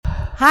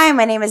Hi,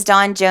 my name is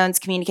Dawn Jones,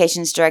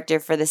 Communications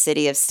Director for the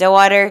City of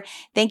Stillwater.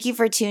 Thank you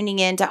for tuning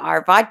in to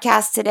our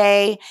podcast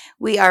today.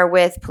 We are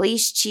with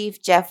Police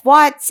Chief Jeff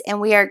Watts, and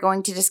we are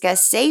going to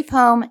discuss Safe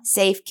Home,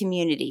 Safe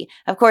Community.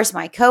 Of course,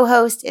 my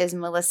co-host is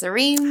Melissa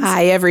Reams.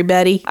 Hi,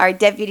 everybody. Our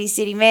Deputy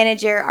City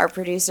Manager, our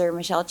producer,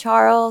 Michelle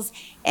Charles,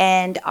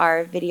 and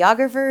our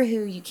videographer,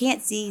 who you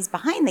can't see is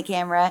behind the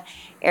camera,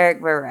 Eric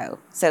Burrow.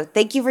 So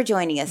thank you for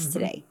joining us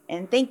today.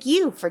 And thank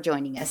you for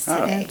joining us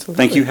today.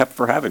 Thank you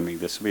for having me.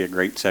 This will be a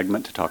great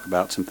segment to talk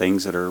about some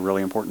things that are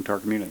really important to our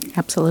community.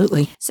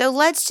 Absolutely. So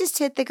let's just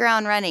hit the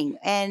ground running.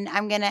 And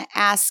I'm going to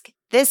ask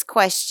this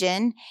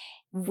question.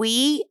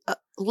 We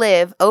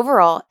live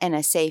overall in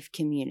a safe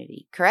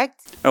community,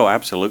 correct? Oh,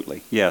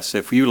 absolutely. Yes.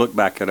 If you look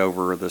back at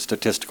over the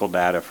statistical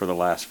data for the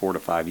last 4 to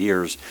 5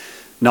 years,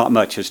 not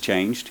much has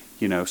changed.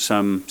 You know,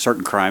 some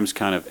certain crimes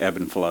kind of ebb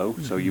and flow.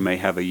 So you may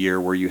have a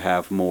year where you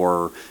have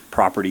more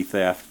property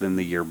theft than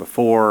the year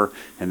before,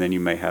 and then you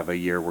may have a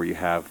year where you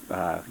have,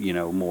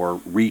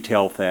 more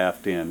retail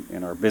theft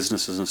in our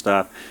businesses and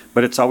stuff.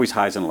 But it's always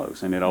highs and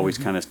lows, and it always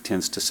kind of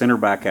tends to center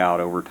back out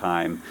over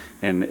time,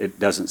 and it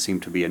doesn't seem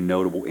to be a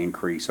notable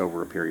increase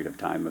over a period of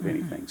time of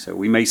anything. So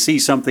we may see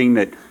something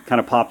that kind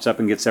of pops up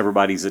and gets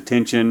everybody's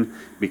attention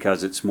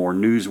because it's more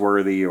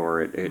newsworthy,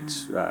 or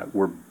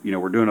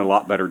we're doing a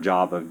lot better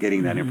job of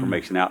getting that information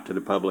out to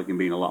the public and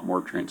being a lot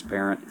more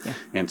transparent. Yeah.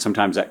 And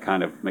sometimes that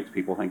kind of makes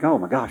people think, oh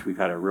my gosh, we've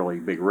had a really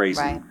big raise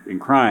in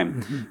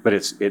crime. But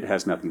it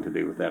has nothing to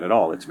do with that at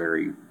all. It's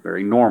very,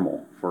 very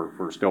normal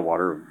for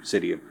Stillwater, a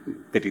city of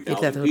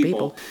 50,000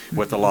 people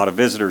with a lot of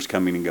visitors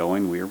coming and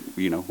going.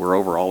 We're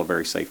overall a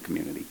very safe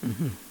community.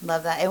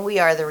 Love that. And we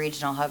are the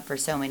regional hub for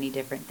so many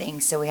different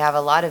things. So we have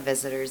a lot of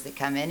visitors that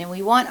come in, and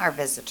we want our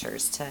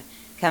visitors to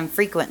come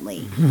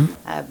frequently.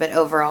 But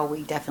overall,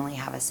 we definitely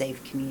have a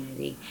safe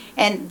community.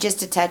 And just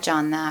to touch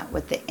on that,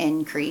 with the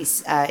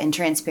increase in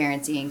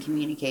transparency and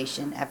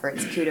communication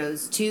efforts,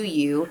 kudos to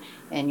you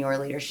and your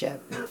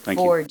leadership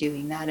for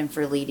doing that and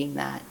for leading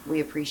that.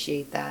 We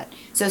appreciate that.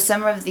 So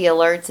some of the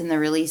alerts and the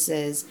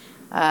releases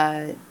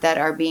that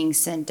are being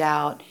sent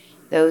out,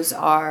 those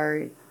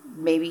are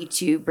maybe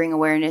to bring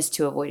awareness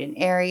to avoid an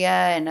area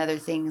and other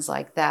things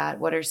like that.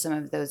 What are some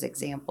of those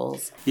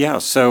examples? Yeah,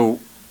 so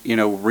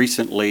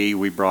recently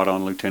we brought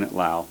on Lieutenant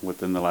Lau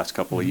within the last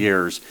couple of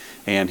years,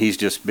 and he's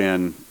just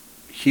been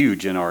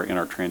huge in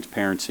our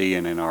transparency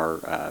and in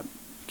our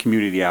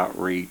community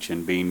outreach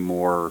and being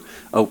more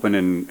open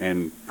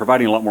and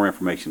providing a lot more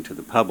information to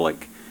the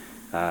public.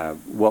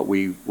 What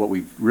we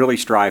really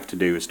strive to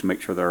do is to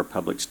make sure that our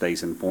public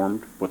stays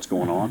informed what's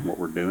going on, what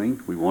we're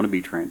doing. We want to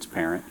be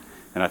transparent.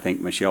 And I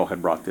think Michelle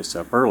had brought this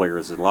up earlier,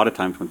 is that a lot of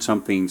times when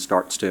something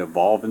starts to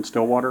evolve in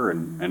Stillwater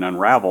and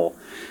unravel,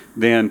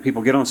 then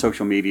people get on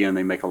social media and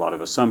they make a lot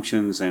of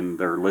assumptions, and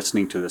they're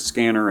listening to the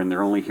scanner and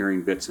they're only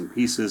hearing bits and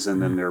pieces,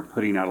 and then they're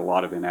putting out a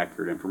lot of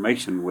inaccurate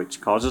information, which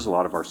causes a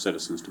lot of our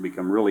citizens to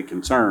become really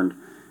concerned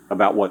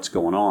about what's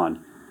going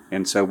on.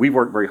 And so we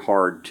work very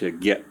hard to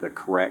get the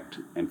correct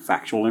and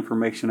factual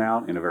information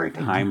out in a very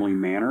timely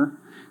manner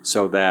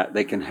so that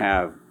they can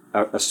have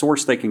a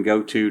source they can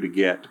go to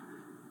get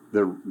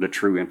the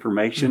true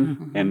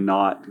information and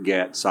not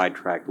get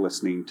sidetracked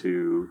listening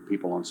to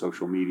people on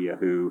social media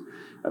who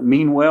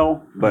mean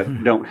well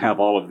but don't have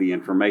all of the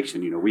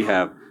information. We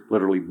have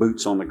literally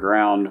boots on the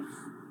ground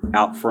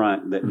out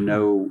front that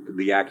know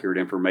the accurate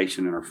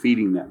information and are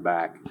feeding that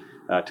back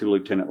to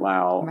Lieutenant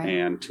Lau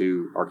and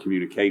to our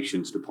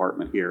communications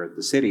department here at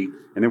the city,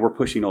 and then we're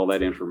pushing all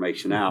that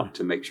information out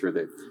to make sure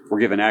that we're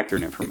giving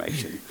accurate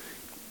information.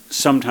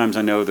 Sometimes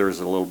I know there's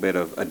a little bit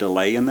of a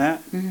delay in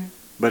that.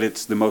 But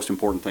it's the most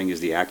important thing is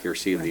the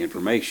accuracy of the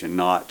information,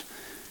 not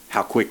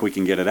how quick we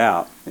can get it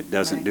out. It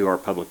doesn't do our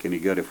public any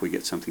good if we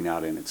get something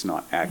out and it's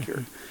not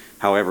accurate.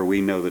 However, we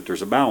know that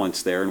there's a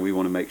balance there, and we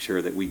want to make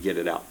sure that we get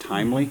it out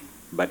timely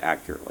but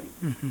accurately.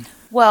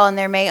 Well, and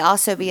there may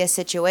also be a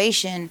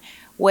situation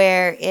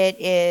where it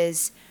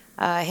is,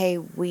 hey,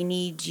 we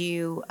need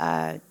you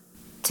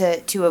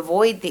to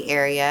avoid the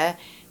area.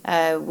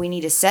 We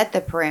need to set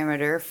the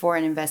parameter for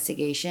an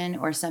investigation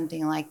or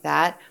something like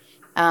that.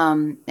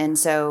 And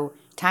so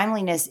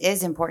timeliness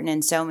is important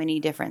in so many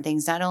different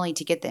things, not only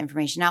to get the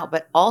information out,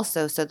 but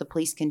also so the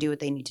police can do what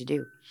they need to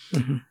do.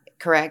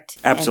 Correct?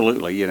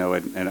 Absolutely.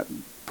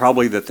 And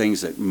probably the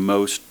things that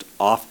most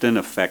often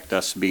affect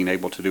us being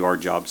able to do our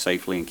job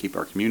safely and keep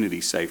our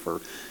community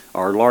safer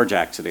are large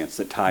accidents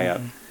that tie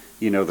up,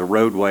 the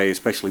roadway,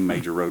 especially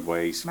major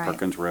roadways,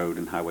 Perkins Road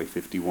and Highway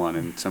 51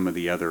 and some of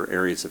the other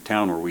areas of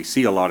town where we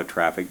see a lot of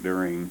traffic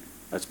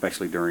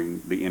especially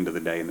during the end of the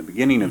day and the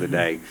beginning of the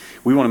day.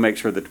 We want to make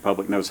sure that the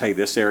public knows, hey,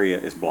 this area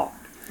is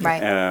blocked.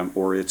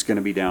 Or it's going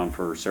to be down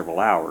for several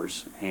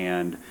hours.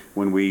 And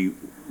when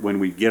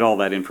we get all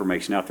that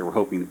information out there, we're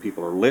hoping that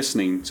people are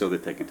listening so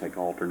that they can take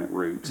alternate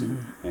routes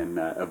and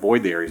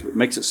avoid the areas. It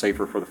makes it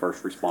safer for the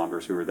first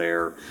responders who are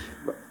there,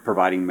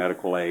 providing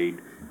medical aid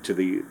to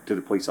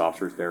the police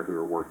officers there who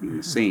are working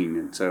the scene.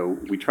 And so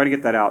we try to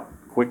get that out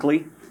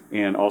quickly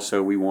And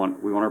also, we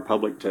want our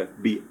public to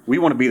be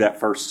that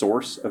first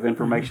source of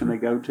information they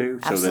go to,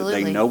 so that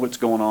Absolutely. they know what's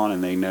going on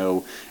and they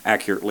know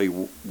accurately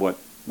what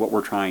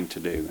we're trying to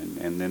do,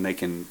 and then they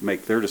can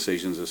make their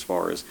decisions as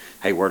far as,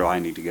 hey, where do I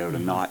need to go to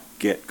not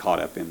get caught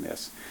up in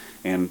this?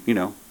 And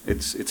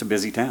it's a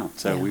busy town,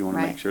 so we want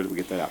to make sure that we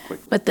get that out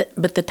quickly.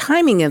 But the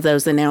timing of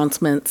those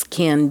announcements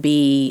can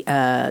be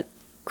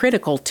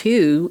critical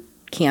too,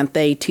 can't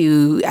they,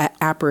 to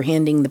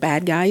apprehending the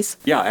bad guys?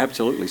 Yeah,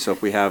 absolutely. So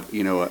if we have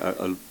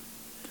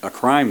a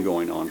crime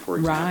going on, for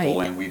example,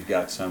 Right. and we've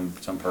got some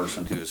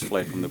person who has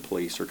fled from the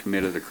police or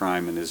committed a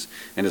crime and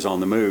is on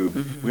the move,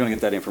 we want to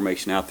get that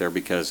information out there,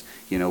 because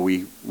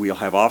we'll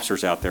have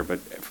officers out there, but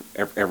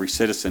every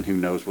citizen who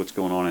knows what's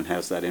going on and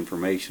has that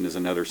information is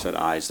another set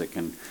of eyes that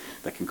can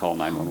call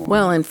 911.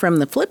 Well, and from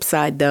the flip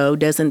side, though,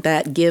 doesn't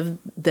that give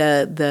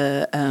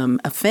the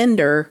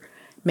offender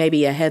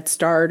maybe a head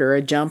start or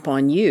a jump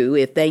on you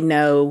if they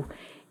know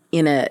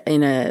in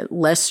a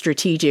less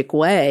strategic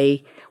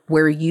way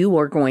where you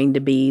are going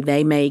to be?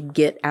 They may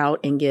get out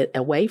and get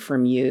away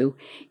from you.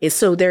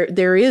 So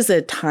there is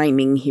a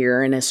timing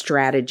here and a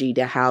strategy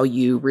to how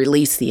you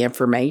release the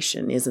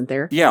information, isn't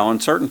there? Yeah, on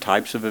certain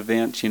types of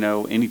events,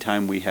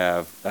 anytime we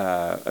have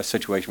a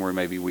situation where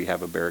maybe we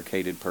have a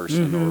barricaded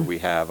person or we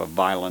have a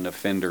violent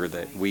offender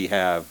that we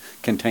have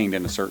contained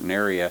in a certain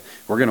area,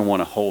 we're going to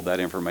want to hold that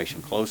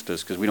information close to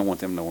us, because we don't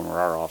want them knowing where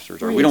our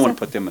officers are. We don't want to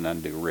put them in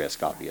undue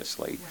risk,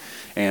 obviously.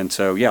 And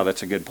so, yeah,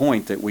 that's a good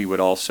point, that we would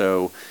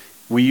also...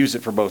 We use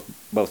it for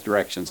both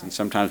directions, and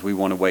sometimes we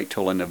want to wait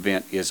till an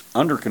event is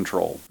under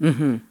control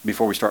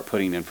before we start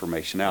putting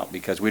information out,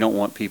 because we don't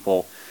want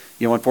people,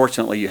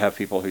 unfortunately you have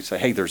people who say,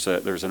 hey, there's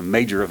a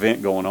major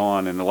event going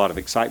on and a lot of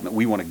excitement,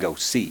 we want to go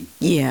see.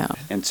 Yeah.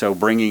 And so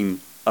bringing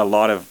a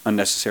lot of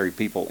unnecessary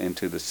people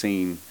into the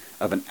scene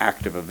of an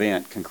active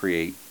event can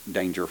create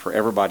danger for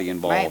everybody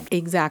involved. Right.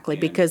 Exactly,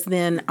 because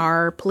then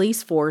our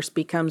police force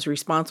becomes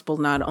responsible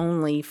not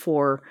only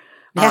for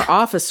our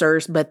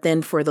officers, but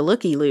then for the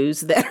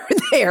looky-loos that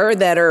are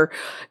there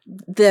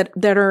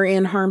that are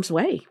in harm's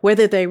way,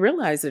 whether they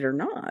realize it or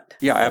not.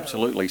 Yeah,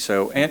 absolutely.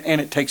 So, and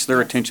it takes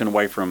their attention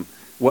away from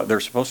what they're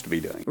supposed to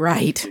be doing.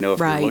 Right. If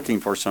you're looking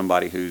for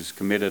somebody who's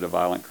committed a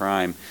violent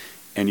crime,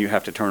 and you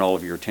have to turn all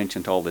of your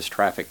attention to all this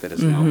traffic that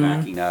is now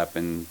backing up,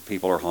 and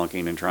people are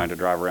honking and trying to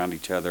drive around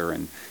each other,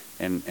 and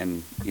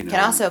can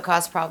also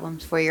cause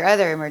problems for your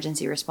other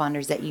emergency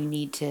responders that you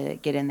need to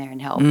get in there and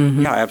help.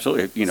 Yeah,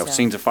 absolutely.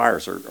 Scenes of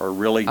fires are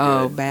really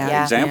good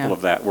bad. example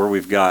of that, where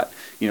we've got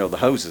the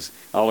hoses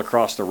all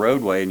across the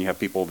roadway, and you have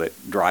people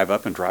that drive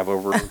up and drive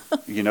over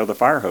the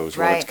fire hose.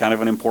 Well, it's kind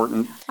of an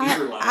important.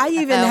 I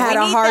even had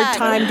a hard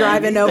time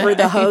driving over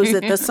the hose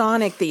at the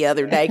Sonic the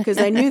other day, because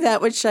I knew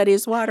that would shut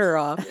his water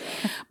off.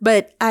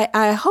 But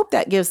I hope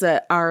that gives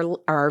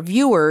our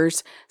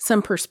viewers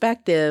some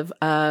perspective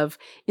of,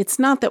 it's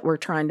not that we're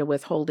trying to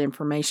withhold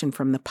information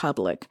from the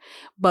public,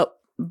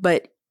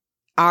 but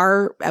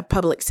our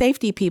public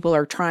safety people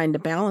are trying to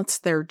balance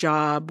their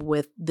job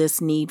with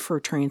this need for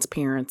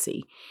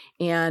transparency.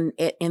 And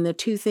the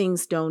two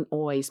things don't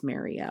always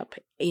marry up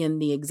in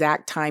the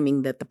exact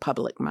timing that the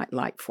public might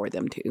like for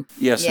them to.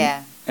 Yes.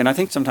 Yeah. And I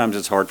think sometimes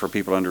it's hard for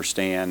people to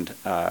understand.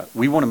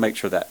 We want to make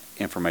sure that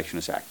information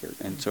is accurate.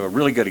 And so a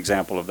really good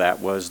example of that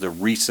was the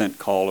recent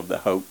call of the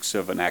hoax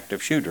of an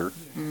active shooter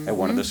at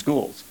one of the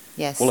schools.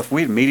 Yes. Well, if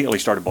we immediately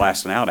started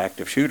blasting out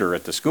active shooter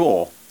at the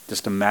school,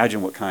 just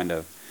imagine what kind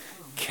of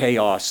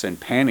chaos and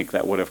panic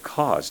that would have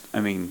caused.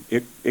 I mean,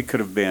 it could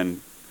have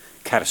been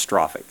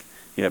catastrophic.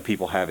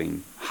 People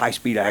having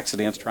high-speed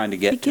accidents trying to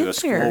get to a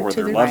school where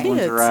their loved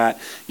ones are at.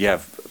 You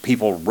have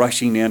people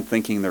rushing in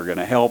thinking they're going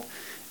to help,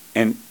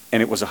 and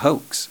it was a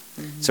hoax.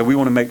 So we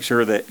want to make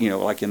sure that,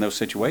 like in those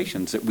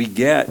situations, that we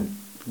get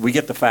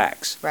the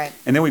facts. Right.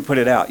 And then we put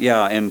it out.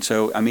 Yeah, and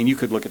so, I mean, you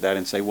could look at that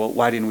and say, well,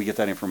 why didn't we get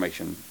that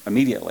information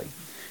immediately?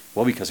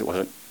 Well, because it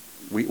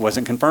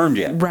wasn't confirmed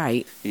yet.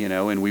 Right.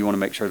 And we want to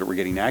make sure that we're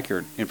getting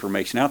accurate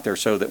information out there,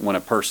 so that when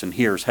a person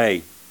hears,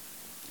 hey,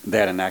 they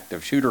had an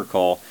active shooter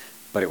call,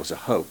 but it was a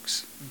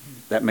hoax,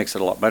 that makes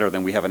it a lot better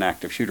than we have an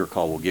active shooter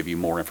call. We'll give you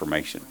more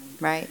information.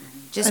 Right.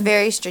 Just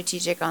very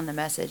strategic on the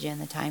message and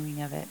the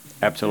timing of it.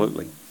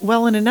 Absolutely.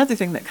 Well, and another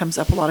thing that comes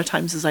up a lot of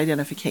times is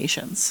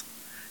identifications.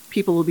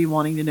 People will be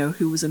wanting to know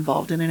who was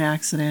involved in an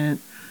accident,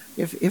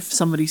 if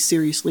somebody's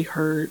seriously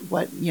hurt,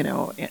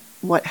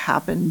 what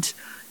happened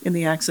in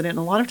the accident. And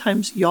a lot of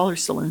times y'all are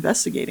still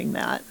investigating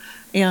that.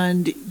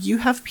 And you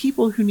have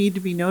people who need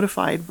to be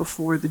notified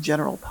before the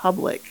general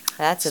public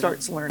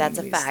starts learning that's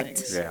a these fact.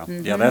 things.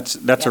 Yeah, yeah,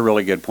 that's a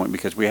really good point,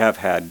 because we have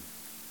had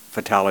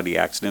fatality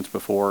accidents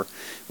before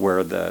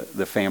where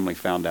the family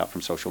found out from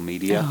social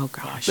media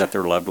that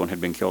their loved one had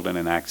been killed in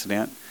an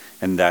accident,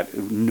 and that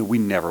we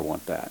never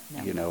want that.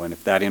 No. And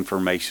if that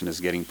information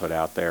is getting put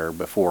out there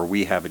before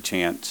we have a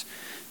chance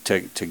to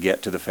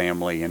get to the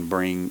family and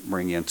bring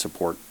in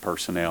support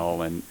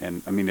personnel, and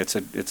I mean, it's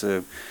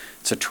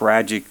a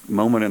tragic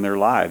moment in their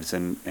lives,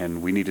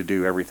 and we need to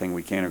do everything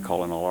we can and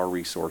call in all our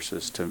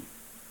resources to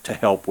to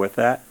help with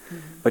that.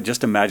 But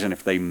just imagine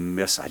if they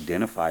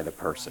misidentify the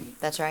person.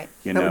 That's right.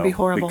 You That know, would be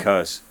horrible.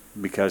 because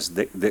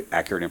the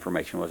accurate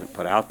information wasn't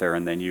put out there,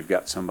 and then you've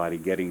got somebody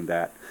getting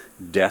that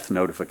death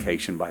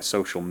notification by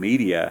social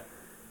media,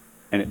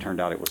 and it turned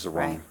out it was the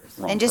wrong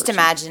And just person.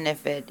 imagine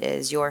if it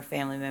is your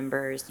family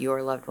members,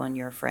 your loved one,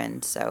 your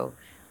friend. So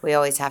we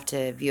always have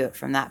to view it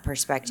from that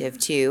perspective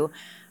too.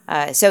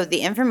 So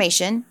the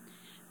information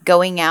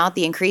going out,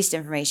 the increased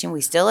information,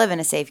 we still live in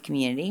a safe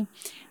community.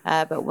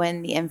 But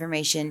when the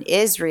information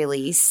is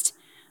released,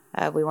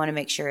 we want to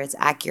make sure it's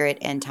accurate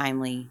and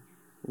timely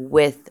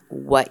with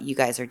what you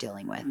guys are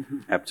dealing with,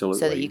 Absolutely.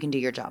 so that you can do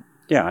your job.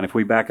 Yeah, and if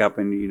we back up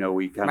and,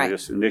 we kind of Right.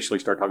 just initially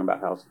start talking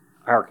about how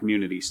our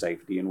community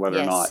safety and whether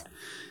or Yes. not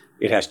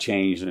it has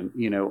changed. And,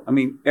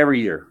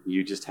 every year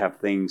you just have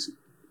things,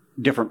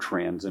 different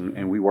trends,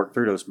 and we work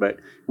through those. But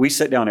we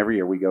sit down every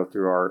year, we go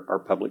through our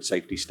public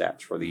safety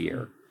stats for the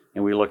year,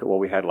 and we look at what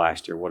we had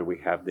last year, what do we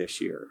have this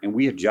year, and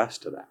we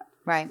adjust to that.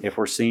 Right. If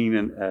we're seeing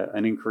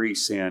an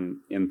increase in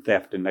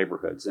theft in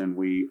neighborhoods, and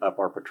we up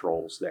our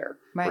patrols there.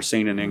 Right. We're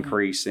seeing an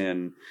increase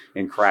in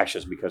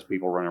crashes because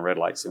people running red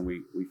lights, and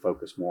we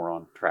focus more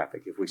on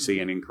traffic. If we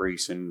see an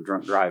increase in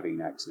drunk driving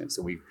accidents,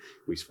 then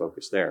we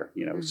focus there.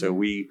 So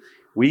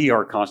we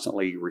are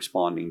constantly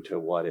responding to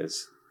what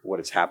is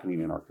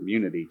happening in our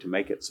community to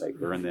make it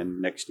safer. And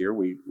then next year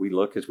we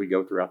look as we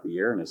go throughout the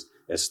year, and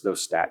as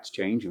those stats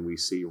change and we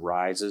see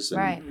rises and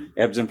Right.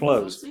 ebbs and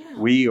flows,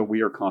 we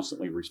are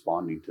constantly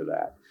responding to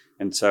that.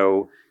 And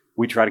so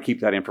we try to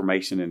keep that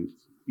information, and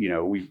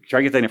we try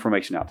to get that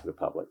information out to the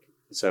public.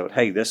 So,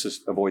 hey,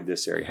 avoid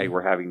this area. Hey,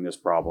 we're having this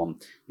problem.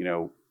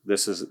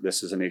 This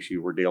is an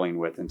issue we're dealing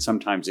with. And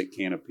sometimes it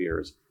can appear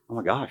as, oh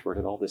my gosh, where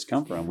did all this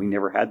come from? We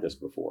never had this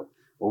before.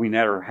 Well, we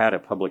never had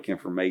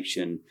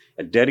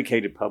a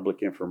dedicated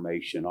public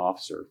information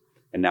officer,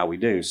 and now we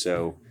do.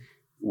 So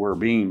we're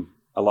being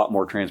a lot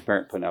more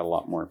transparent, putting out a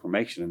lot more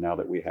information. And now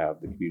that we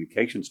have the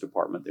communications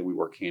department that we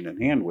work hand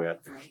in hand with,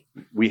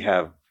 we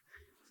have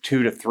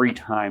 2 to 3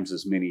 times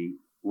as many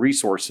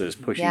resources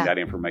pushing Yeah. that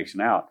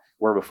information out.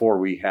 Where before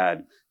we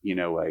had,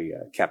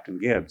 a Captain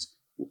Gibbs,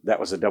 that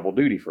was a double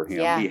duty for him.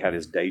 Yeah. He had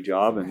his day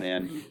job, and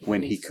then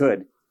when he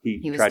could,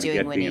 he was tried to doing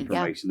get when the he-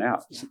 information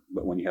out.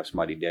 But when you have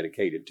somebody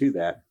dedicated to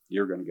that,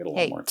 you're going to get a lot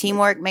Hey, more information.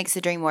 teamwork makes the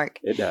dream work.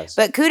 It does.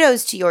 But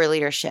kudos to your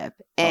leadership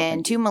and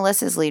thank to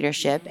Melissa's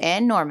leadership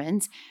and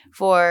Norman's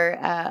for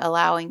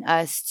allowing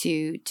us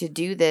to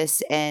do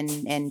this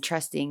and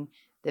trusting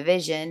the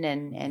vision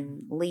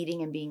and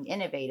leading and being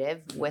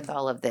innovative with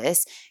all of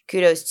this.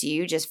 Kudos to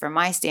you. Just from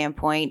my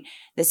standpoint,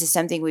 this is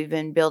something we've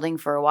been building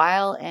for a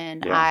while,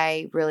 and Yeah.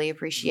 I really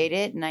appreciate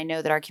it. And I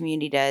know that our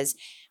community does,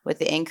 with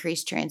the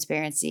increased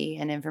transparency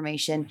and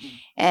information.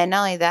 And not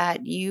only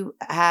that, you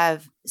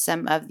have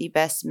some of the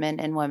best men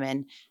and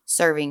women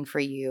serving for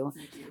you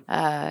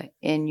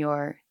in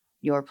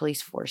your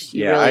police force.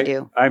 You really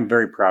do. I'm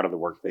very proud of the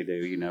work they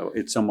do.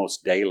 It's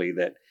almost daily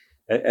that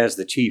as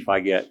the chief,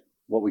 I get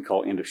what we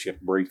call end of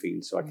shift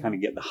briefings. So I kind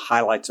of get the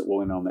highlights that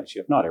went on that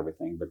shift, not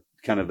everything, but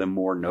kind of the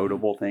more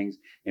notable things.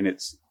 And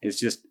it's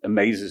just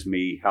amazes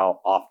me how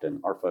often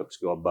our folks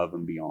go above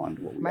and beyond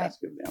what we Right.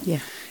 ask of them. Yeah.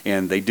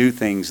 And they do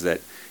things that,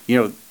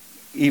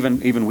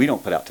 even we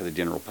don't put out to the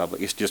general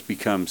public. It just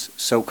becomes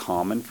so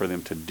common for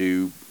them to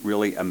do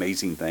really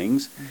amazing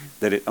things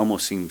that it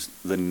almost seems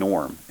the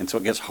norm. And so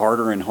it gets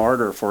harder and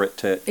harder for it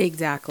to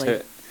Exactly.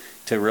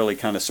 to really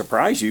kind of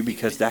surprise you,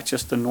 because that's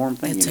just the norm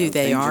thing. That's who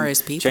they are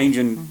as people.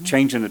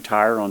 Changing a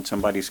tire on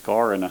somebody's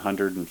car in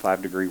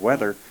 105-degree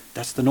weather,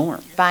 that's the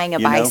norm. Buying a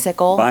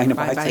bicycle. Buying a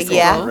Buying a bicycle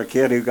bicycle. for a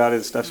kid who got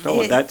his stuff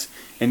stolen.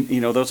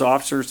 Those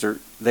officers,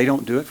 they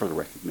don't do it for the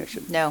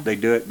recognition. No. They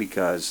do it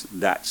because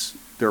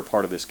they're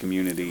part of this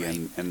community,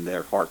 and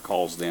their heart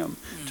calls them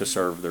to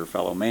serve their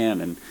fellow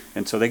man.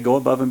 And so they go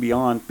above and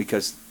beyond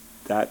because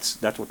that's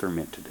what they're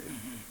meant to do.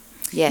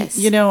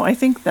 Yes. I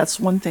think that's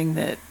one thing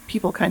that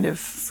people kind of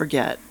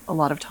forget a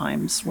lot of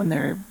times when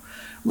they're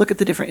look at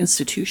the different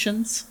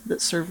institutions that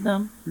serve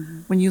them.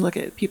 When you look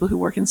at people who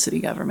work in city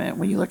government,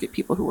 when you look at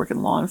people who work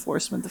in law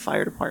enforcement, the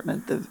fire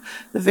department, the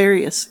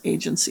various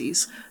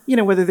agencies,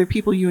 whether they're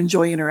people you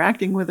enjoy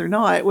interacting with or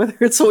not, whether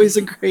it's always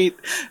a great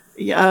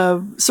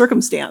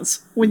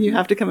circumstance when you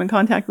have to come in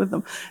contact with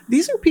them.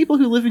 These are people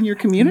who live in your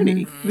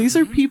community. These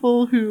are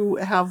people who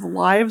have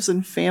lives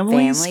and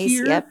families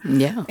here, Yep.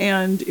 Yeah.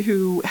 and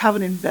who have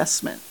an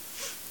investment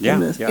Yeah,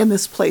 in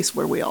this place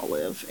where we all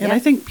live. And Yeah. I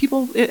think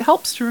it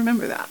helps to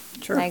remember that.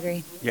 Sure. I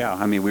agree. Yeah,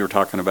 I mean, we were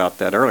talking about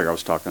that earlier. I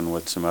was talking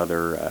with some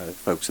other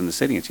folks in the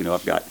city, and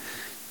I've got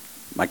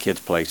my kids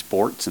play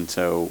sports, and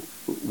so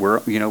we're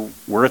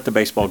at the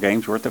baseball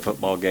games, we're at the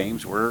football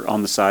games, we're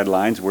on the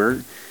sidelines,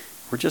 we're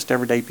just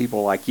everyday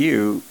people like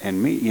you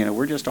and me.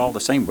 We're just all the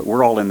same, but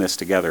we're all in this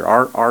together.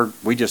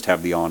 We just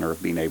have the honor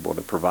of being able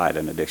to provide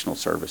an additional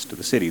service to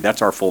the city.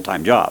 That's our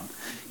full-time job.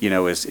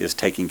 Is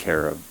taking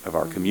care of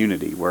our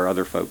community, where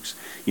other folks,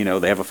 they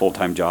have a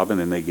full-time job and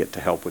then they get to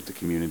help with the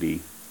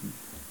community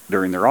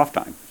during their off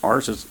time.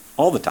 Ours is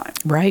all the time.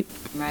 Right.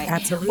 Right.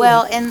 Absolutely.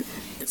 Well, and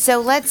So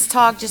let's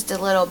talk just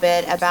a little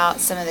bit about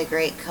some of the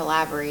great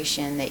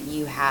collaboration that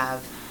you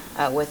have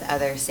with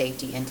other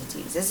safety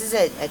entities. This is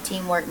a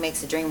teamwork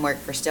makes the dream work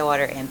for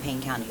Stillwater and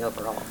Payne County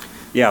overall.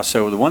 Yeah,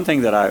 so the one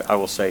thing that I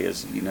will say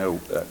is, in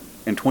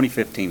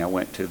 2015, I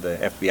went to the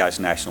FBI's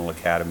National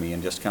Academy,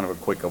 and just kind of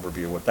a quick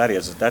overview of what that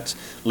is that's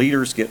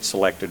leaders get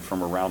selected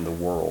from around the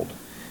world.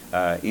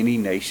 Any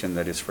nation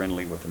that is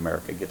friendly with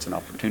America gets an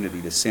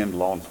opportunity to send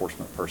law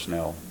enforcement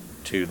personnel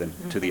to the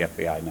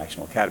FBI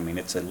National Academy, and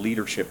it's a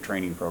leadership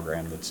training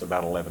program that's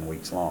about 11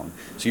 weeks long.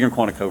 So you're in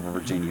Quantico,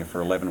 Virginia for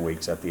 11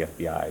 weeks at the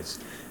FBI's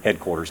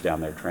headquarters down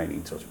there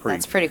training. So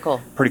That's pretty cool.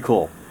 Pretty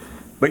cool.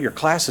 But your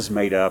class is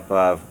made up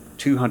of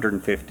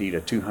 250 to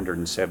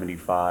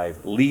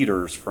 275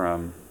 leaders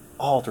from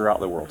all throughout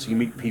the world. So you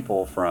meet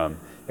people from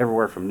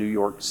everywhere from New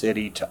York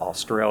City to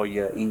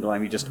Australia,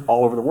 England, just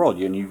all over the world.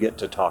 And you get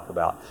to talk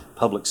about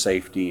public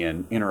safety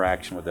and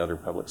interaction with other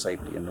public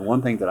safety. And the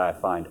one thing that I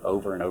find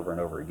over and over and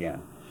over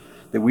again,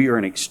 that we are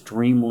an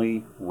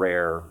extremely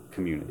rare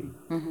community.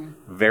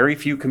 Very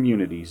few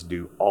communities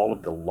do all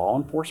of the law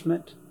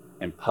enforcement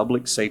and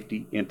public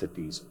safety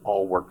entities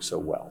all work so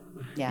well.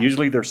 Yeah.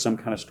 Usually there's some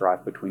kind of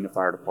strife between the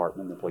fire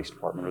department and the police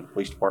department, or the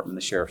police department and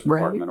the sheriff's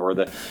department, or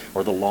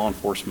the law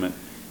enforcement,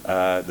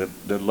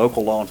 the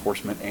local law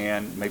enforcement,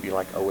 and maybe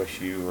like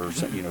OSU or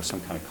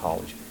some kind of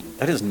college.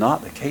 That is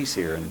not the case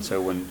here. And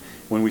so when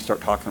we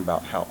start talking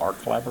about how our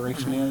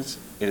collaboration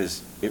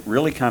it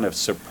really kind of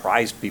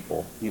surprised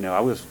people. I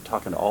was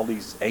talking to all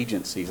these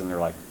agencies, and they're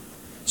like,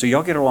 "So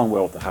y'all get along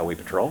well with the highway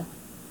patrol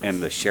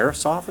and the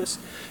sheriff's office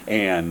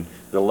and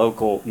the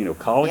local,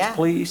 college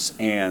police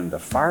and the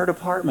fire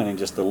department," and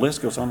just the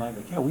list goes on. Like,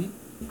 yeah,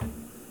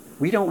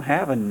 we don't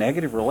have a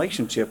negative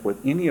relationship with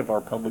any of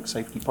our public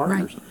safety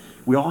partners. Right.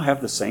 We all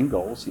have the same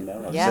goals. I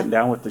was sitting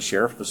down with the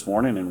sheriff this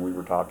morning, and we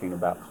were talking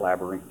about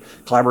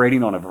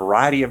collaborating on a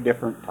variety of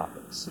different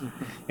topics.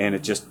 And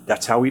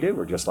that's how we do.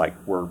 We're just like,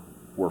 we're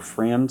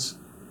friends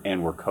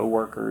and we're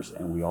coworkers,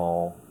 and we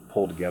all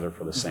pull together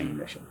for the same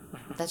mission.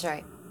 That's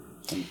right.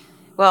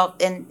 Well,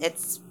 and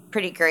it's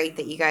pretty great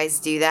that you guys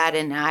do that.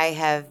 And I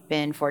have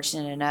been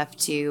fortunate enough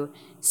to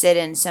sit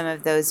in some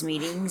of those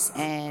meetings,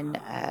 and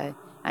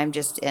I'm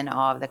just in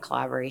awe of the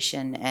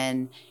collaboration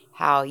and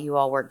how you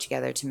all work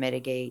together to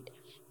mitigate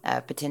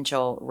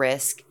potential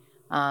risk,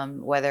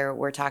 whether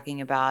we're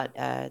talking about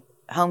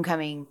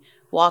homecoming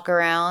walk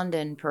around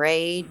and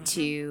parade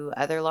to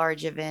other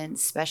large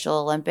events, Special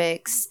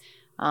Olympics,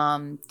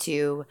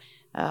 to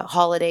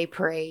holiday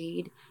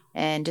parade,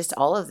 and just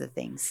all of the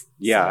things.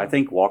 Yeah, I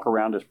think walk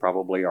around is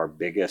probably our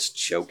biggest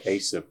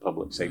showcase of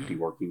public safety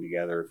working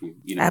together.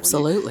 If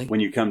Absolutely. When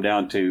you come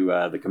down to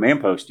the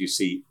command post, you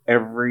see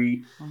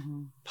every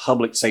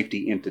public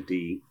safety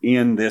entity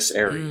in this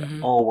area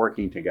all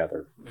working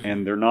together,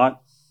 and they're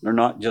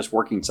not just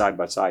working side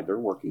by side. They're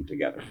working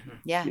together.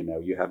 Yeah.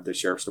 You have the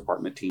sheriff's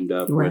department teamed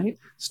up with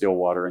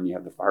Stillwater, and you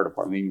have the fire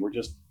department. I mean, we're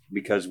just,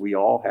 because we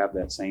all have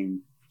that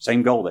same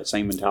goal, that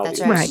same mentality.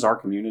 That's right. This is our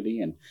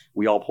community, and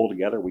we all pull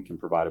together, we can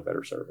provide a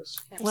better service.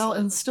 Well,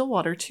 in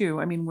Stillwater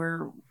too, I mean,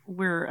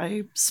 we're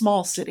a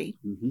small city,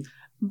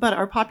 but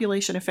our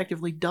population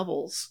effectively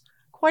doubles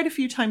quite a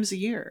few times a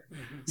year.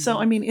 So,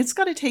 I mean, it's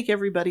got to take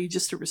everybody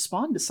just to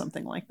respond to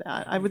something like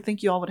that. I would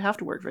think you all would have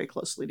to work very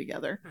closely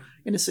together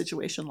in a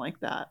situation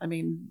like that. I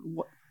mean,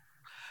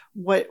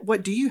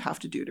 what do you have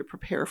to do to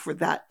prepare for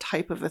that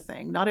type of a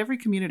thing? Not every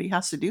community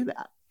has to do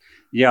that.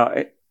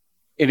 Yeah.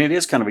 And it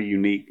is kind of a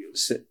unique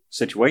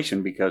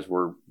situation, because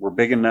we're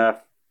big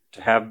enough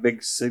to have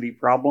big city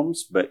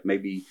problems, but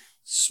maybe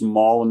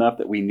small enough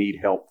that we need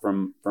help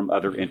from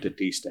other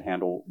entities to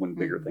handle when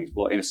bigger things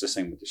blow. And it's the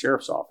same with the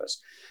sheriff's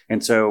office.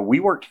 And so we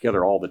work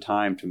together all the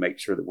time to make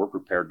sure that we're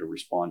prepared to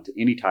respond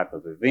to any type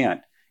of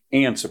event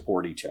and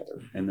support each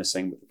other. And the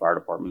same with the fire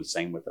department, the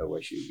same with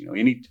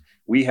OSU.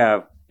 We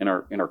have in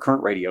our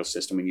current radio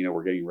system, and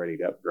we're getting ready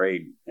to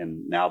upgrade.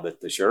 And now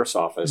that the sheriff's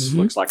office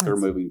looks like they're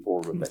moving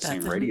forward with that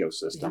same radio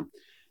system,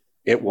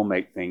 it will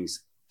make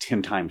things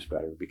 10 times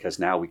better, because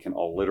now we can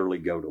all literally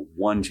go to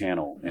one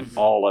channel, and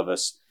all of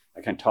us, I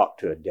can talk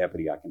to a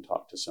deputy, I can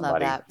talk to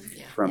somebody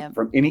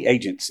from any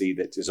agency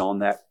that is on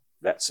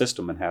that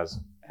system and has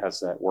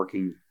that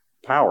working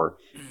power.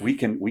 We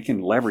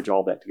can leverage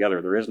all that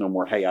together. There is no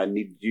more, hey, I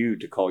need you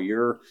to call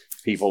your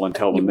people and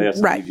tell them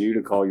this. I need you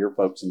to call your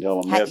folks and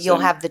tell them this. You'll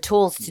have the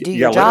tools to do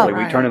your job.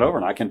 Literally, we turn it over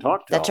and I can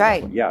talk to That's all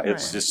right. of them. Yeah,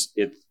 it's just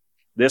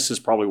this is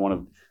probably one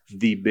of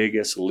the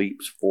biggest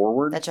leaps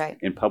forward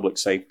in public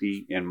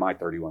safety in my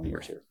 31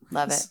 years here.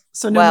 Love it.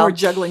 So no more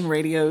juggling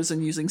radios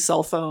and using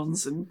cell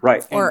phones and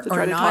or to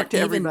try to not talk to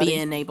even everybody.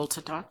 Being able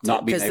to talk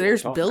to, because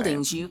there's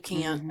buildings you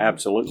can't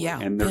absolutely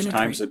and there's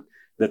times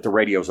that the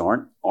radios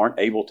aren't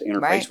able to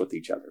interface with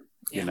each other.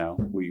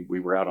 We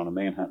were out on a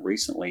manhunt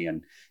recently,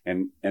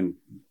 and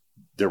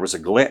there was a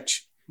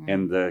glitch,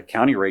 and the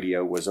county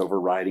radio was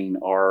overriding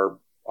our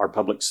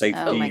public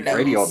safety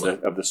radio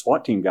of the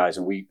SWAT team guys,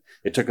 and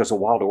it took us a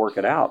while to work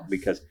it out,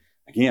 because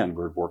again,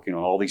 we're working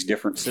on all these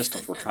different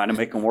systems. We're trying to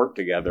make them work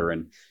together,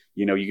 and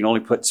you know, you can only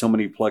put so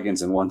many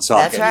plugins in one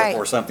socket right.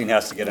 before something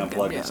has to get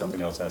unplugged and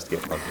something else has to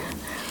get plugged in.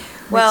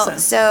 Well,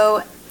 sense.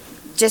 so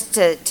just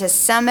to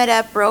sum it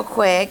up real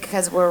quick,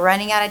 because we're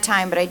running out of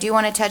time, but I do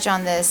want to touch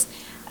on this.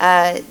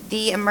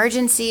 The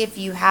emergency, if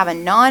you have a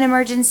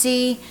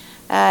non-emergency,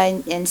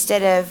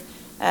 instead of,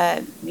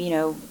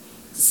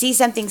 see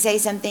something, say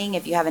something.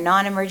 If you have a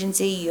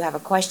non-emergency, you have a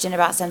question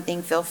about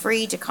something, feel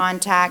free to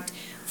contact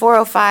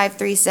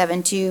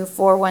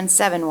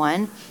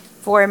 405-372-4171.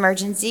 For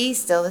emergency,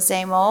 still the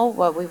same old,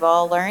 what we've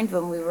all learned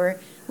when we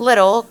were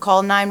little,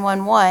 call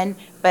 911.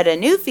 But a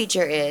new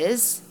feature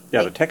is...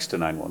 Yeah, the text to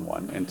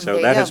 911. And so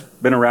There that you has go.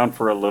 been around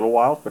for a little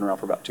while. It's been around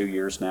for about 2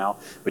 years now.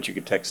 But you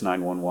could text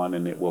 911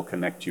 and it will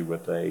connect you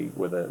with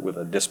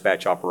a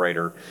dispatch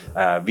operator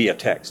via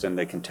text, and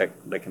they can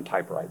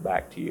type right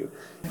back to you.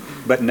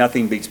 But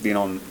nothing beats being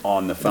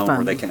on the phone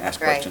where they can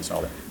ask Right. questions and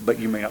all that. But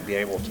you may not be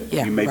able to.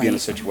 Yeah, You may be in a right.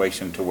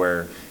 situation to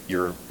where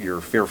you're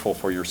fearful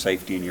for your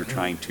safety and you're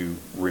trying to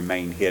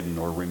remain hidden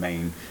or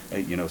remain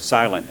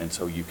silent, and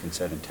so you can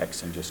send and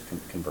text and just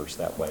converse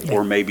that way.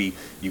 Or maybe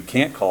you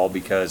can't call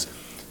because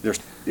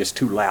it's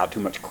too loud, too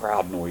much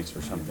crowd noise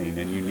or something,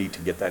 and you need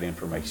to get that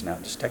information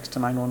out. Just text to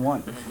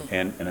 911,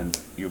 and then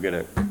you'll get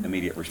an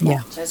immediate response.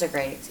 Yeah. Those are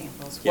great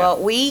examples. Yeah.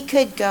 Well, we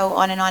could go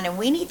on, and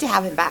we need to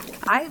have him back.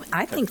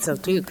 I think so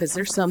too, because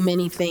there's so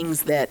many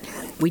things that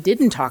we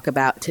didn't talk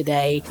about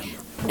today,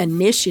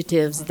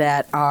 initiatives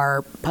that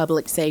our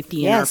public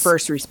safety and our Yes.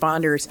 first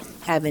responders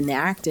have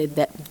enacted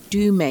that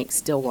do make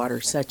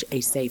Stillwater such a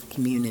safe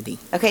community.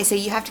 Okay, so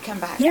you have to come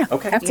back. Yeah,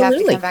 Okay. You have to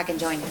absolutely. come back and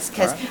join us,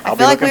 because All right. I I'll be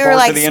feel like looking we were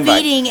forward to like the invite.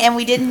 speeding and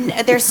we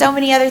didn't, there's so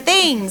many other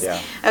things. Yeah.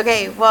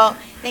 Okay, well,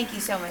 thank you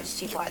so much,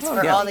 Chief Watts,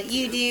 for yeah. all that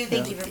you do.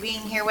 Thank you for being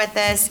here with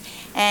us.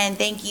 And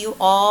thank you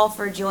all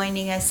for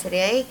joining us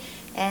today.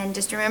 And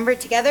just remember,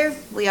 together,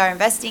 we are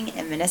investing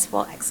in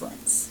municipal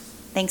excellence.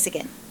 Thanks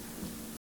again.